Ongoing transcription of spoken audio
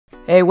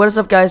Hey, what is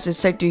up guys,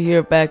 it's TechDude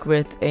here back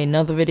with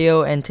another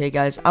video, and today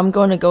guys, I'm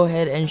going to go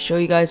ahead and show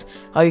you guys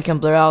how you can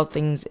blur out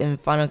things in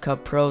Final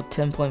Cut Pro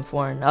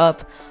 10.4 and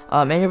up.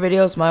 In your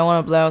videos, might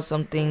want to blur out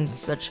something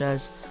such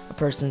as a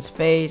person's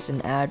face,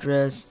 an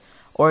address,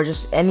 or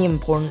just any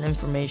important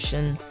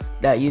information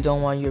that you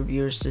don't want your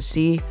viewers to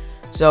see.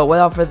 So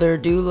without further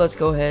ado, let's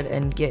go ahead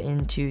and get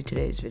into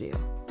today's video.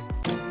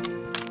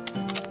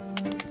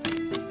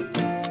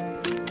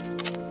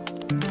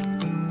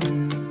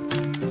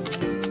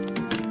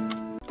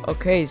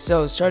 Okay,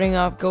 so starting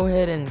off, go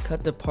ahead and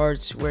cut the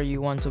parts where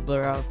you want to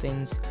blur out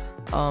things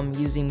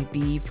using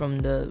B from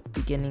the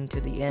beginning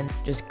to the end.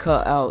 Just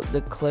cut out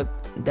the clip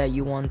that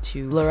you want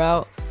to blur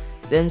out,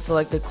 then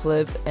select the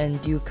clip and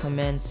do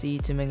Command C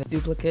to make a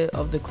duplicate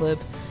of the clip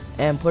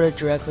and put it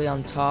directly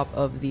on top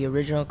of the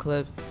original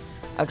clip.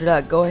 After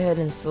that, go ahead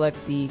and select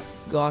the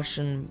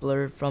Gaussian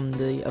blur from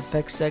the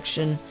effects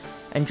section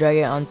and drag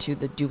it onto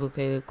the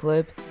duplicated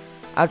clip.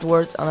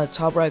 Afterwards, on the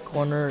top right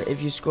corner,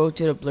 if you scroll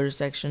to the blur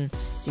section,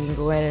 you can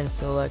go ahead and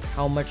select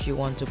how much you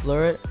want to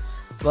blur it.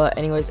 But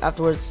anyways,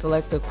 afterwards,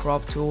 select the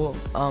crop tool.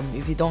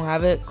 If you don't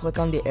have it, click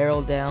on the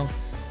arrow down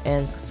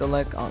and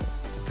select on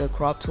the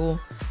crop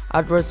tool.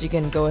 Afterwards, you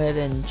can go ahead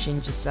and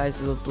change the size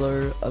of the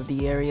blur of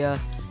the area,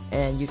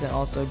 and you can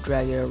also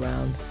drag it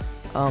around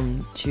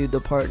to the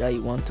part that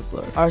you want to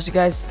blur. Alright, so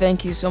guys,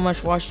 thank you so much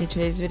for watching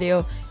today's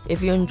video.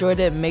 If you enjoyed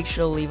it, make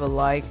sure to leave a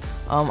like.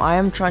 I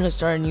am trying to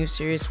start a new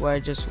series where I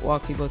just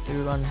walk people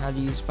through on how to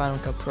use Final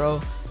Cut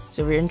Pro.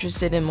 So if you're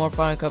interested in more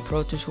Final Cut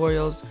Pro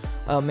tutorials,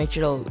 make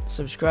sure to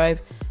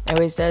subscribe.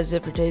 Anyways, that is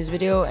it for today's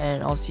video,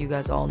 and I'll see you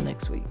guys all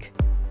next week.